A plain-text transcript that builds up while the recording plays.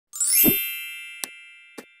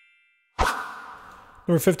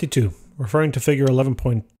Number 52, referring to figure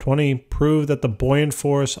 11.20, prove that the buoyant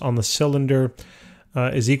force on the cylinder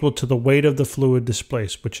is equal to the weight of the fluid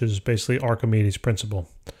displaced, which is basically Archimedes' principle.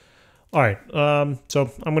 All right,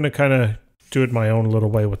 so I'm going to kind of do it my own little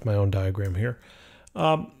way with my own diagram here.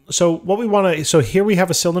 So what we want to, so here we have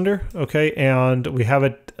a cylinder, okay, and we have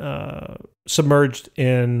it submerged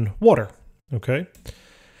in water, okay.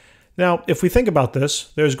 Now, if we think about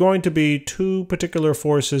this, there's going to be two particular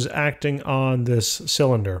forces acting on this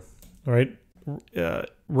cylinder, all right,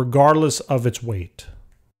 regardless of its weight,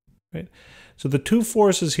 right? So the two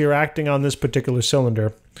forces here acting on this particular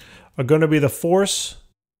cylinder are going to be the force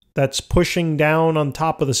that's pushing down on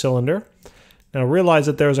top of the cylinder. Now realize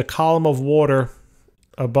that there's a column of water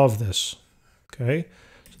above this, okay?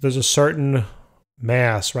 So there's a certain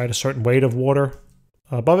mass, right? A certain weight of water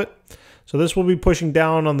above it. So this will be pushing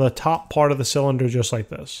down on the top part of the cylinder just like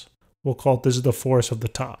this. We'll call it, this is the force of the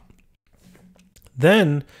top.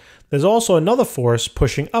 Then there's also another force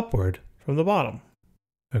pushing upward from the bottom,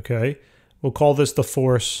 okay? We'll call this the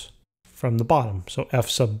force from the bottom, so F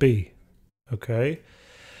sub B, okay?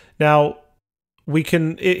 Now, we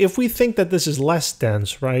can, if we think that this is less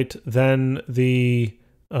dense, right, than the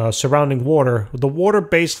surrounding water, the water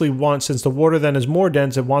basically wants, since the water then is more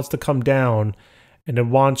dense, it wants to come down and it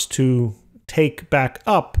wants to take back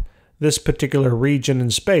up this particular region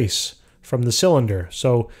in space from the cylinder.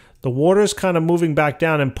 So the water is kind of moving back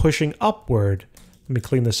down and pushing upward. Let me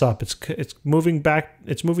clean this up. It's moving back,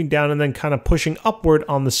 it's moving down and then kind of pushing upward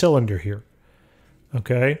on the cylinder here.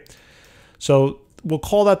 Okay, so we'll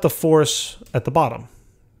call that the force at the bottom.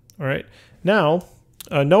 All right, now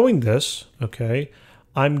knowing this, okay,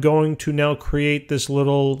 I'm going to now create this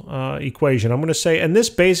little equation. I'm going to say, and this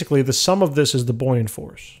basically, the sum of this is the buoyant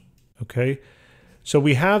force. Okay, so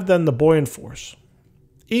we have then the buoyant force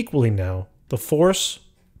equally now the force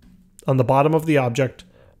on the bottom of the object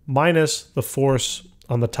minus the force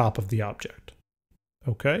on the top of the object.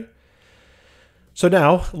 Okay, so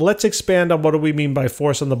now let's expand on what do we mean by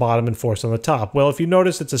force on the bottom and force on the top. Well, if you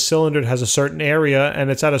notice, it's a cylinder that has a certain area and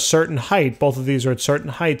it's at a certain height. Both of these are at certain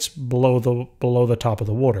heights below the top of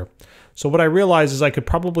the water. So what I realized is I could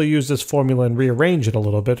probably use this formula and rearrange it a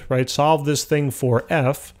little bit, right? Solve this thing for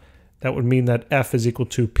F. That would mean that F is equal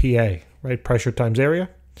to PA, right? Pressure times area.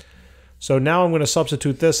 So now I'm going to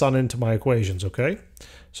substitute this on into my equations, okay?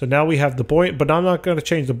 So now we have the buoyant, but I'm not going to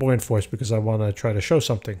change the buoyant force because I want to try to show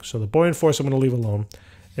something. So the buoyant force I'm going to leave alone.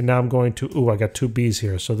 And now I'm going to, I got two B's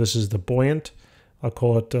here. So this is the buoyant. I'll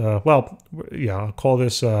call it, I'll call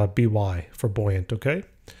this BY for buoyant, okay?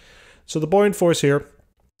 So the buoyant force here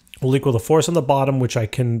will equal the force on the bottom, which I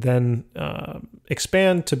can then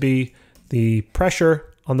expand to be the pressure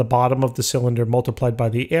on the bottom of the cylinder multiplied by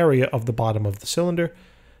the area of the bottom of the cylinder,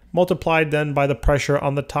 multiplied then by the pressure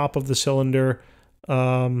on the top of the cylinder,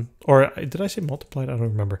 or did I say multiplied? I don't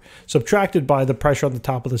remember. Subtracted by the pressure on the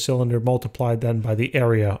top of the cylinder, multiplied then by the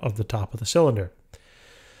area of the top of the cylinder.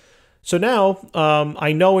 So now,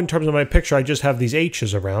 I know in terms of my picture, I just have these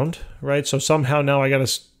H's around, right? So somehow now I got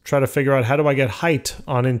to try to figure out how do I get height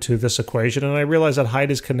on into this equation, and I realize that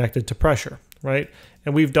height is connected to pressure, right?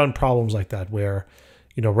 And we've done problems like that where,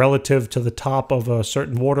 you know, relative to the top of a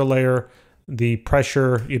certain water layer, the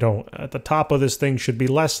pressure, you know, at the top of this thing should be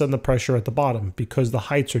less than the pressure at the bottom because the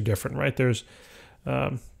heights are different, right? There's,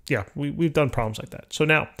 we've done problems like that. So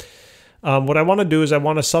now, what I want to do is I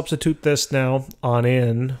want to substitute this now on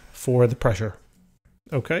in for the pressure.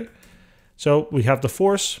 Okay, so we have the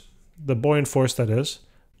force, the buoyant force that is,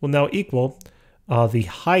 will now equal the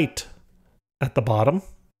height at the bottom.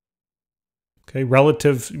 Okay,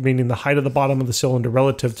 relative, meaning the height of the bottom of the cylinder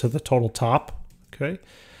relative to the total top. Okay.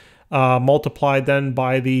 Multiplied then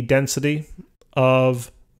by the density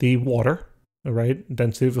of the water, all right?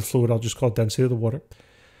 Density of the fluid, I'll just call it density of the water.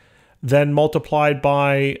 Then multiplied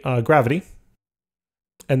by gravity.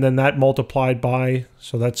 And then that multiplied by,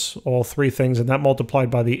 so that's all three things, and that multiplied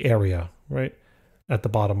by the area, right? At the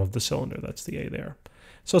bottom of the cylinder, that's the A there.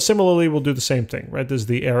 So similarly, we'll do the same thing, right? This is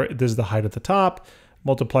the area, this is the height at the top,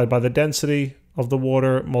 multiplied by the density of the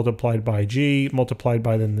water, multiplied by G, multiplied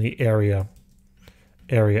by then the area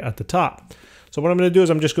at the top. So what I'm going to do is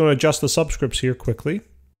I'm just going to adjust the subscripts here quickly.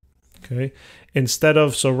 Okay. Instead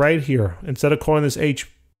of, so right here, instead of calling this H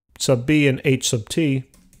sub B and H sub T,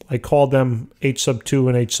 I call them H sub 2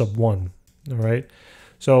 and H sub 1. All right.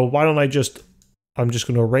 So why don't I'm just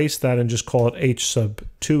going to erase that and just call it H sub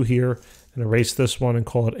 2 here and erase this one and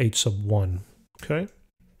call it H sub 1. Okay.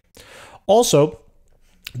 Also,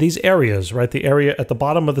 these areas, right? The area at the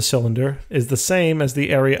bottom of the cylinder is the same as the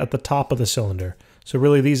area at the top of the cylinder. So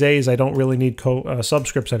really these A's, I don't really need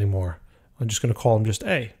subscripts anymore. I'm just going to call them just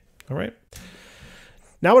A. All right.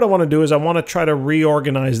 Now what I want to do is I want to try to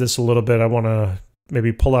reorganize this a little bit. I want to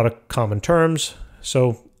maybe pull out a common terms.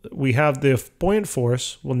 So we have the buoyant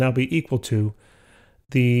force will now be equal to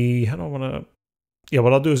the,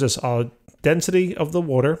 what I'll do is this, density of the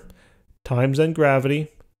water times then gravity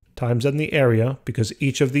times then the area, because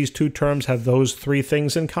each of these two terms have those three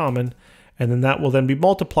things in common, and then that will then be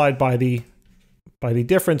multiplied by the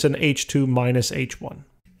difference in H2 minus H1.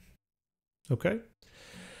 Okay?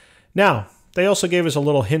 Now, they also gave us a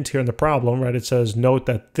little hint here in the problem, right? It says, note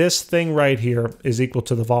that this thing right here is equal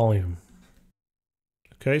to the volume.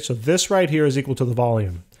 Okay, so this right here is equal to the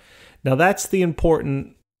volume. Now, that's the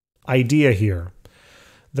important idea here,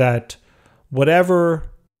 that whatever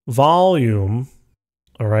volume,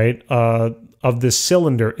 all right, of this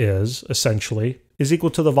cylinder is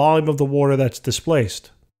equal to the volume of the water that's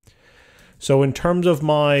displaced. So in terms of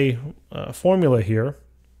my formula here,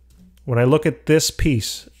 when I look at this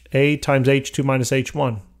piece, A times H2 minus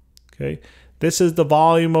H1, okay, this is the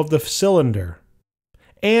volume of the cylinder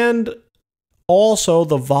and also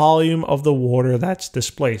the volume of the water that's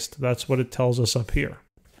displaced. That's what it tells us up here,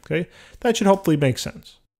 okay? That should hopefully make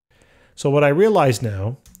sense. So what I realize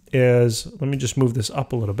now is, let me just move this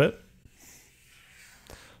up a little bit.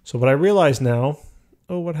 So what I realize now,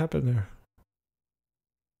 oh, what happened there?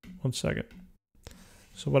 1 second.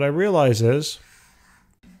 So what I realize is,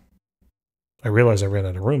 I ran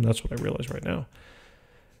out of room. That's what I realize right now.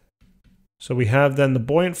 So we have then the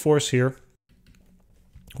buoyant force here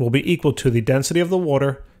will be equal to the density of the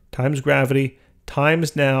water times gravity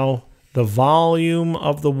times now the volume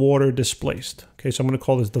of the water displaced. Okay, so I'm going to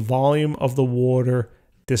call this the volume of the water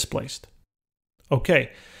displaced.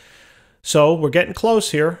 Okay, so we're getting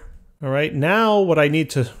close here. All right, now what I need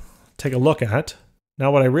to take a look at,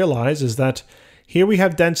 now what I realize is that here we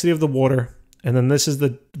have density of the water, and then this is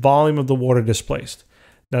the volume of the water displaced.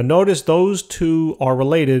 Now notice those two are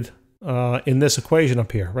related in this equation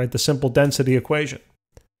up here, right? The simple density equation.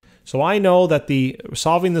 So I know that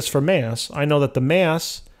solving this for mass, I know that the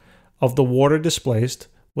mass of the water displaced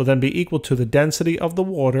will then be equal to the density of the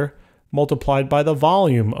water multiplied by the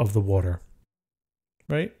volume of the water,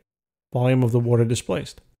 right? Volume of the water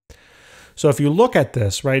displaced. So if you look at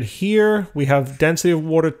this, right here, we have density of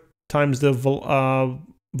water times the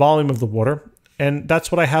volume of the water, and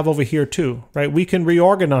that's what I have over here too, right? We can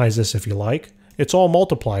reorganize this if you like. It's all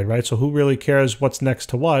multiplied, right? So who really cares what's next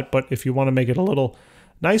to what? But if you want to make it a little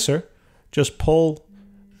nicer, just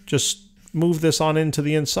move this on into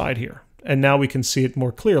the inside here. And now we can see it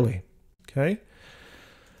more clearly, okay?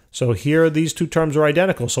 So here, these two terms are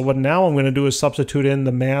identical. So what now I'm going to do is substitute in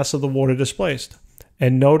the mass of the water displaced.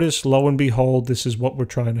 And notice, lo and behold, this is what we're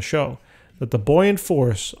trying to show, that the buoyant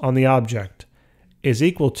force on the object is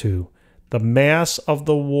equal to the mass of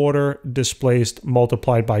the water displaced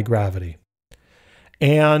multiplied by gravity.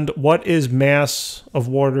 And what is mass of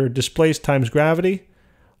water displaced times gravity?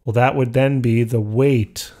 Well, that would then be the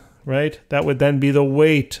weight, right? That would then be the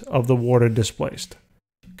weight of the water displaced,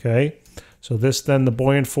 okay? So this then, the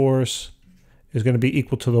buoyant force is going to be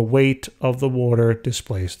equal to the weight of the water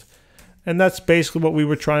displaced. And that's basically what we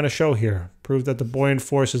were trying to show here. Prove that the buoyant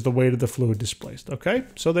force is the weight of the fluid displaced, okay?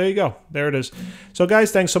 So there you go. There it is. So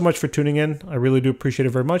guys, thanks so much for tuning in. I really do appreciate it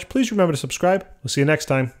very much. Please remember to subscribe. We'll see you next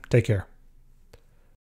time. Take care.